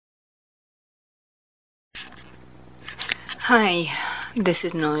Hi, this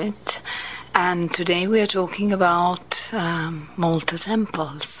is Noit, and today we are talking about Malta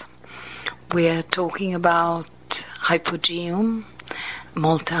temples. We are talking about Hypogeum,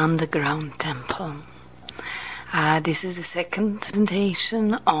 Malta Underground Temple. This is the second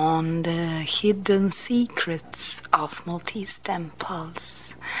presentation on the hidden secrets of Maltese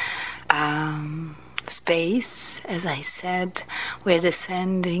temples. Space, as I said, we're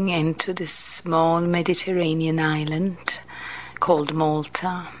descending into this small Mediterranean island called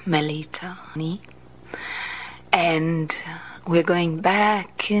Malta, Melita, and we're going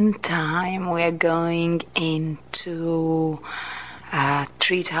back in time. We're going into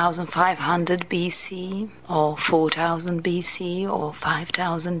 3500 BC or 4000 BC or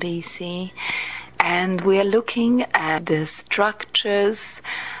 5000 BC, and we are looking at the structures,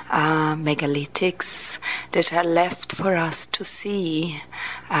 megalithics, that are left for us to see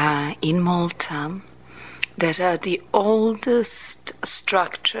in Malta, that are the oldest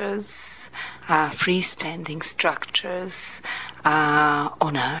structures, freestanding structures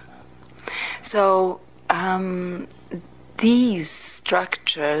on Earth. So these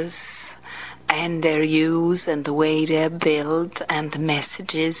structures and their use and the way they're built and the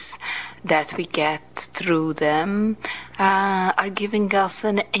messages that we get through them are giving us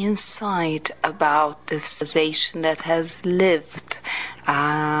an insight about the civilization that has lived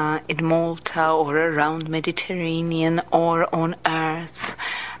in Malta or around Mediterranean or on Earth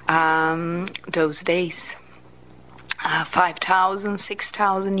those days, 5,000,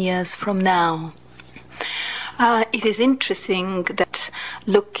 6,000 years from now. It is interesting that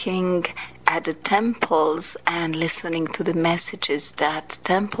looking at the temples and listening to the messages that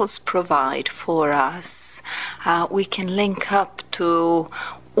temples provide for us, we can link up to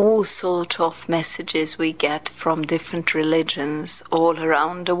all sorts of messages we get from different religions all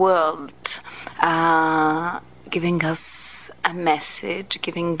around the world, giving us a message,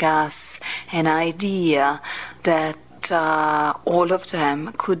 giving us an idea that all of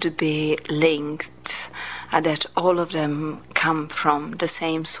them could be linked, that all of them come from the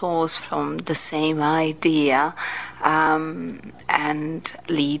same source, from the same idea, and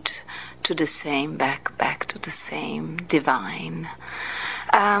lead to the same, back to the same divine.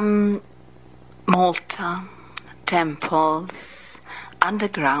 Malta temples,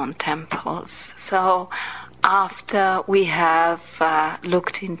 underground temples. So after we have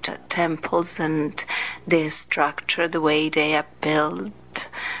looked into temples and their structure, the way they are built,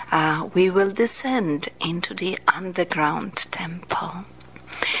 we will descend into the underground temple.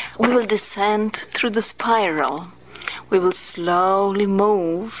 We will descend through the spiral. We will slowly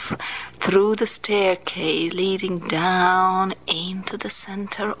move through the staircase leading down into the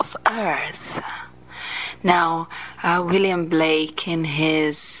center of Earth. Now, William Blake in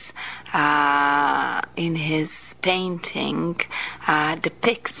his painting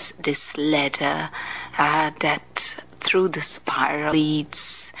depicts this ladder that through the spiral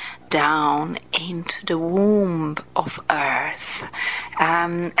leads down into the womb of Earth.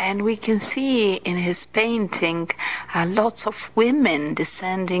 And we can see in his painting lots of women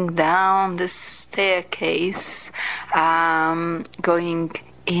descending down the staircase, going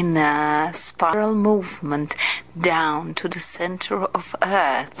in a spiral movement down to the center of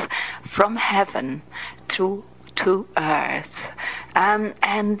Earth, from heaven to Earth.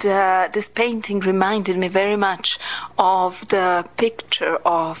 And this painting reminded me very much of the picture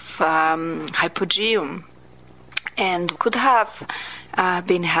of Hypogeum, and could have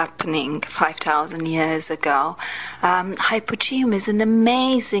been happening 5,000 years ago. Hypogeum is an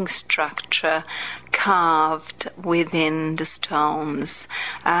amazing structure carved within the stones.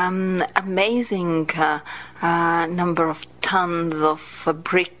 Amazing number of tons of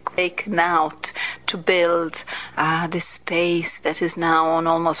brick taken out to build this space that is now on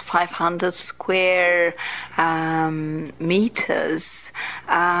almost 500 square meters.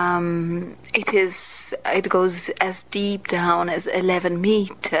 It goes as deep down as 11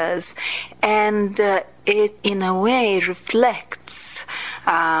 meters, and it in a way reflects,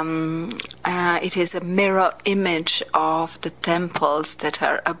 it is a mirror image of the temples that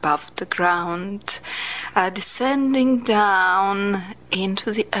are above the ground. Descending down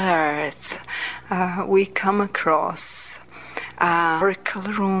into the earth, we come across a oracle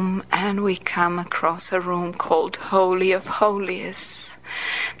room, and we come across a room called Holy of Holies.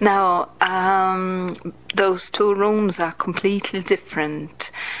 Now, those two rooms are completely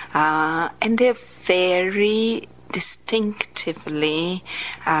different, and they're very distinctively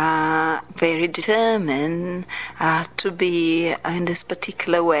very determined to be in this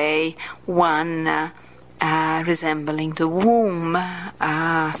particular way, one resembling the womb,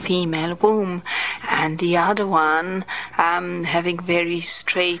 female womb, and the other one having very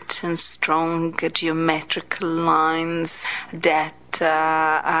straight and strong geometrical lines that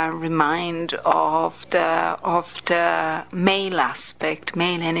remind of the male aspect,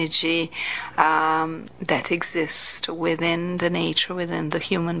 male energy that exists within the nature, within the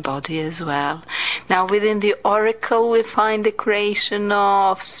human body as well. Now, within the oracle, we find the creation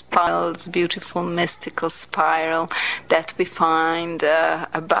of spirals, beautiful mystical spiral that we find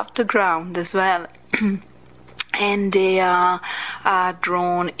above the ground as well. And they are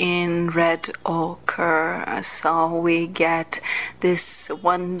drawn in red ochre, so we get this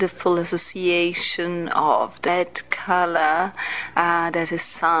wonderful association of that color that is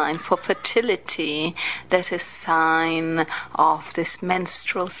sign for fertility, that is sign of this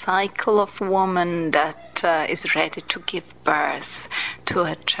menstrual cycle of woman that is ready to give birth to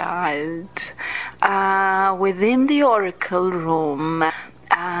a child. Within the oracle room,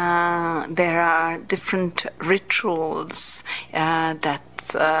 there are different rituals that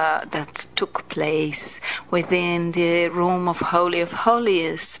took place within the room of Holy of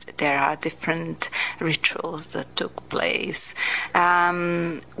Holies. There are different rituals that took place.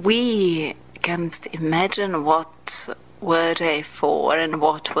 We can imagine what were they for and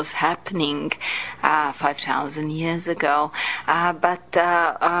what was happening 5,000 years ago, but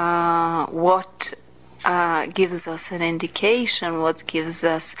what gives us an indication, what gives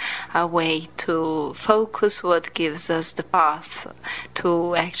us a way to focus, what gives us the path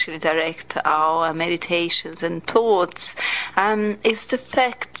to actually direct our meditations and thoughts, is the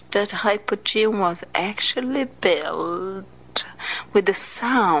fact that Hypogeum was actually built with the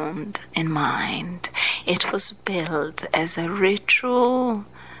sound in mind. It was built as a ritual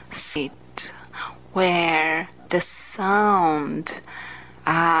site where the sound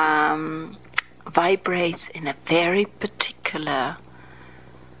vibrates in a very particular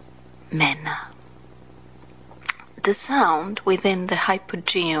manner. The sound within the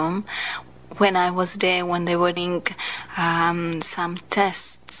hypogeum, when I was there, when they were doing some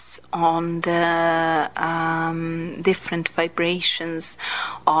tests on the different vibrations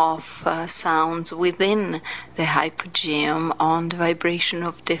of sounds within the hypogeum, on the vibration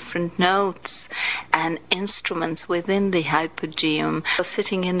of different notes and instruments within the hypogeum. I was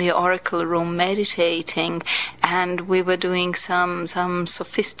sitting in the oracle room meditating, and we were doing some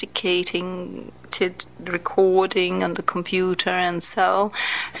sophisticated recording on the computer, and so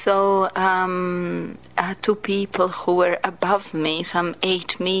two people who were above me, some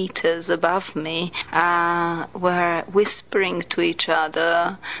 8 meters above me, were whispering to each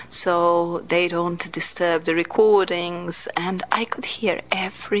other so they don't disturb the recordings, and I could hear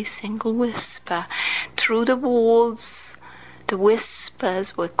every single whisper through the walls. The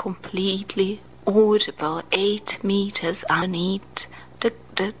whispers were completely audible 8 meters underneath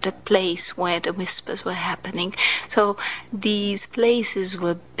the place where the whispers were happening. So these places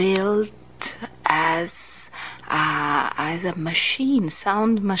were built as a machine,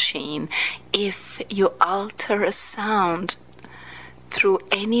 sound machine. If you alter a sound through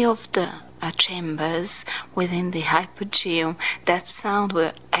any of the chambers within the hypogeum, that sound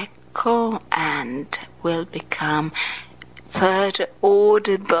will echo and will become further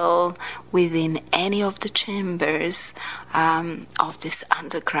audible within any of the chambers of this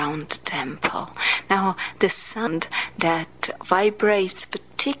underground temple. Now, the sound that vibrates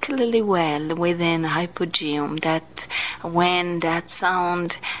particularly well within hypogeum, that when that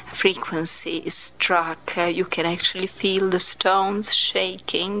sound frequency is struck, you can actually feel the stones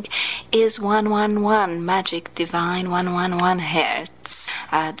shaking, is 111, magic divine 111 hertz,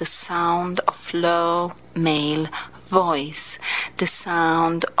 the sound of low male voice, the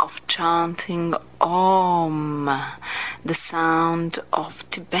sound of chanting Om, the sound of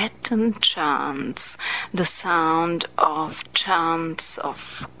Tibetan chants, the sound of chants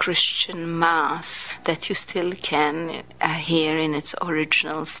of Christian Mass that you still can hear in its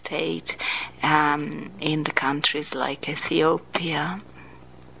original state in the countries like Ethiopia.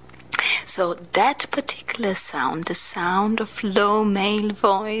 So that particular sound, the sound of low male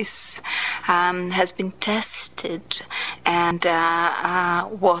voice, has been tested, and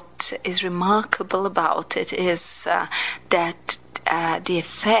what is remarkable about it is that the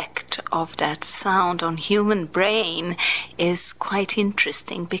effect of that sound on human brain is quite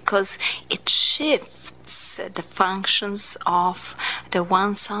interesting, because it shifts the functions of the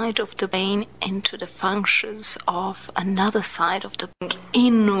one side of the brain into the functions of another side of the brain.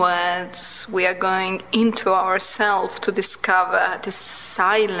 Inwards, we are going into ourselves to discover this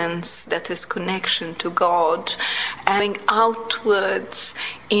silence that is connection to God, and going outwards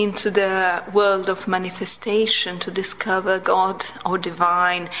into the world of manifestation to discover God or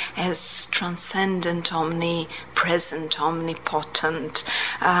divine as transcendent, omnipresent, omnipotent.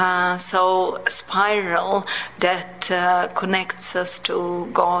 So a spiral that connects us to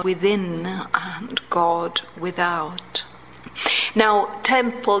God within and God without. Now,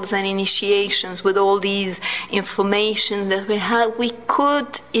 temples and initiations, with all these information that we have, we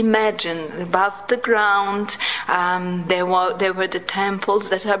could imagine above the ground there were the temples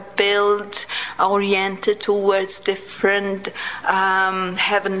that are built, oriented towards different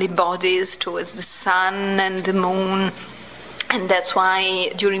heavenly bodies, towards the sun and the moon. And that's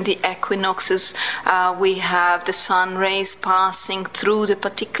why during the equinoxes we have the sun rays passing through the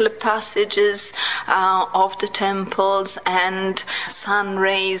particular passages of the temples, and sun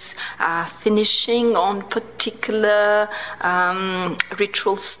rays finishing on particular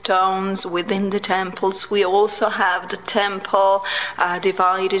ritual stones within the temples. We also have the temple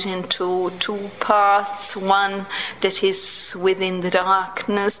divided into two parts, one that is within the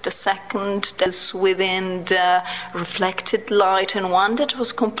darkness, the second that is within the reflected light, and one that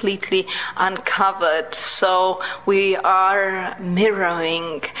was completely uncovered. So we are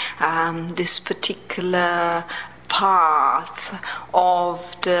mirroring this particular path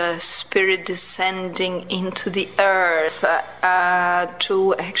of the spirit descending into the earth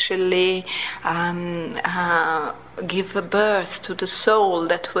to actually give a birth to the soul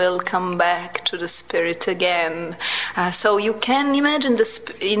that will come back to the spirit again. So you can imagine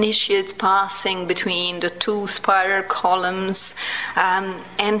the initiates passing between the two spiral columns,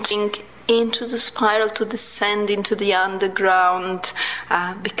 entering into the spiral to descend into the underground,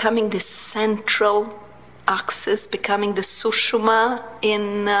 becoming the central axis, becoming the Sushuma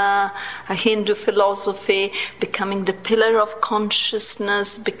in a Hindu philosophy, becoming the pillar of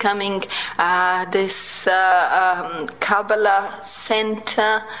consciousness, becoming this Kabbalah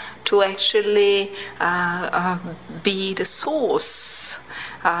center to actually be the source,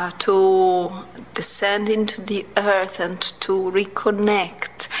 to descend into the earth and to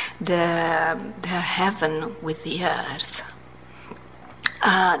reconnect the heaven with the earth.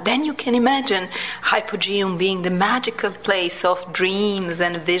 Then you can imagine Hypogeum being the magical place of dreams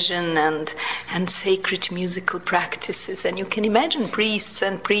and vision and sacred musical practices. And you can imagine priests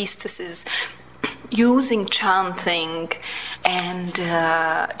and priestesses using chanting and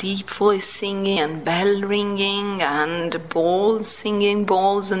deep voice singing and bell ringing and balls, singing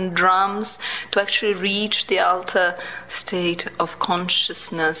balls and drums to actually reach the altar state of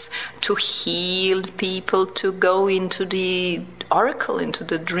consciousness, to heal people, to go into the oracle, into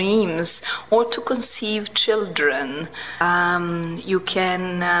the dreams, or to conceive children. You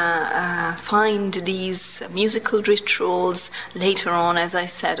can find these musical rituals later on, as I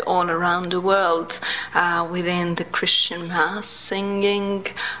said, all around the world, within the Christian Mass singing,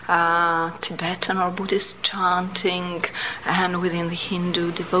 Tibetan or Buddhist chanting, and within the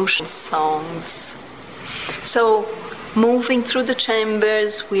Hindu devotional songs. So, moving through the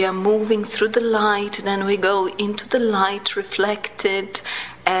chambers, we are moving through the light, then we go into the light reflected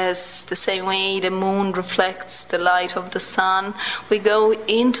as the same way the moon reflects the light of the sun. We go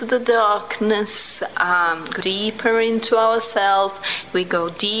into the darkness, deeper into ourselves. We go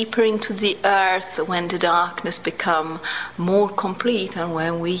deeper into the earth when the darkness becomes more complete and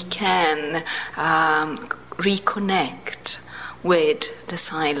when we can reconnect with the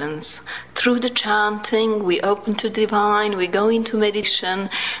silence. Through the chanting, we open to divine, we go into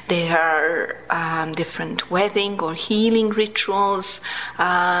meditation. There are different wedding or healing rituals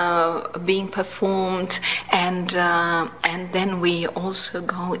being performed, and then we also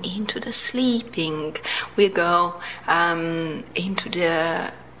go into the sleeping. We go into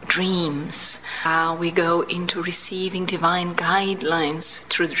the dreams. We go into receiving divine guidelines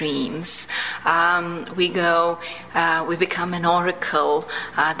through dreams. We become an oracle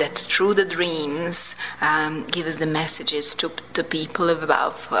that through the dreams gives the messages to the people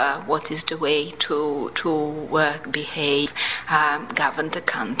about what is the way to work, behave, govern the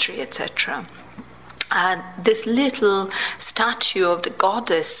country, etc. This little statue of the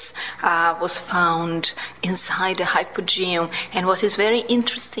goddess was found inside the Hypogeum, and what is very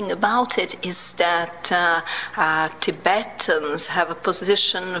interesting about it is that Tibetans have a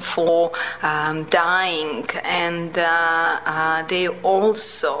position for dying, and they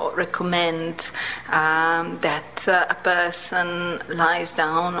also recommend that a person lies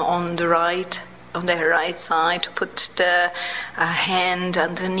down on their right side, to put the hand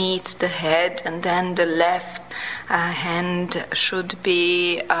underneath the head, and then the left hand should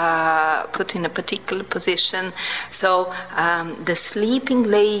be put in a particular position. So the sleeping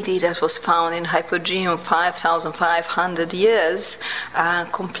lady that was found in Hypogeum 5,500 years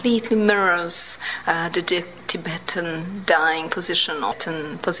completely mirrors the Tibetan dying position,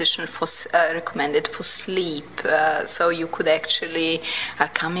 for recommended for sleep. So you could actually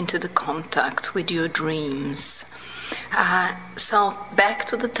come into the contact with your dreams. So back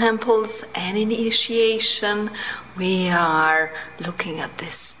to the temples and initiation, we are looking at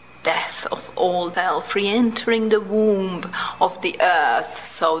this death of all self, re-entering the womb of the earth,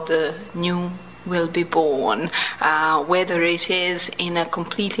 so the new will be born, whether it is in a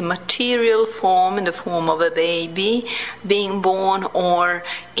completely material form, in the form of a baby being born, or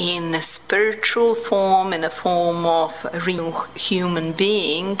in a spiritual form, in the form of a real human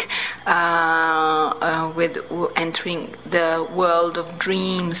being, with entering the world of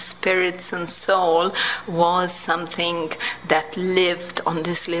dreams, spirits and soul, was something that lived on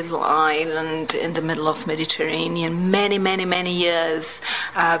this little island in the middle of Mediterranean many years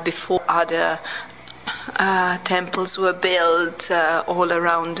before other temples were built all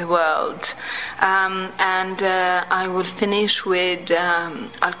around the world. And I will finish with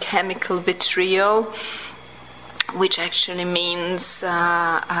alchemical vitriol, which actually means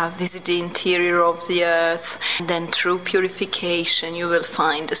visit the interior of the earth. And then through purification you will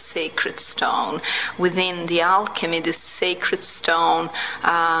find a sacred stone. Within the alchemy, this sacred stone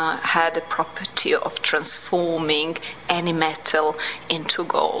had the property of transforming any metal into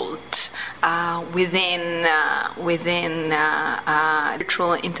gold. Within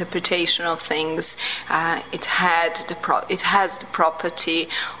literal interpretation of things, it has the property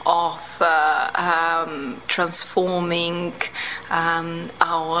of transforming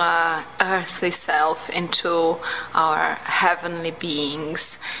our earthly self into our heavenly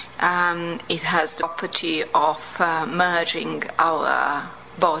beings. It has the property of merging our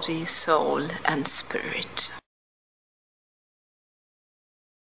body, soul and spirit.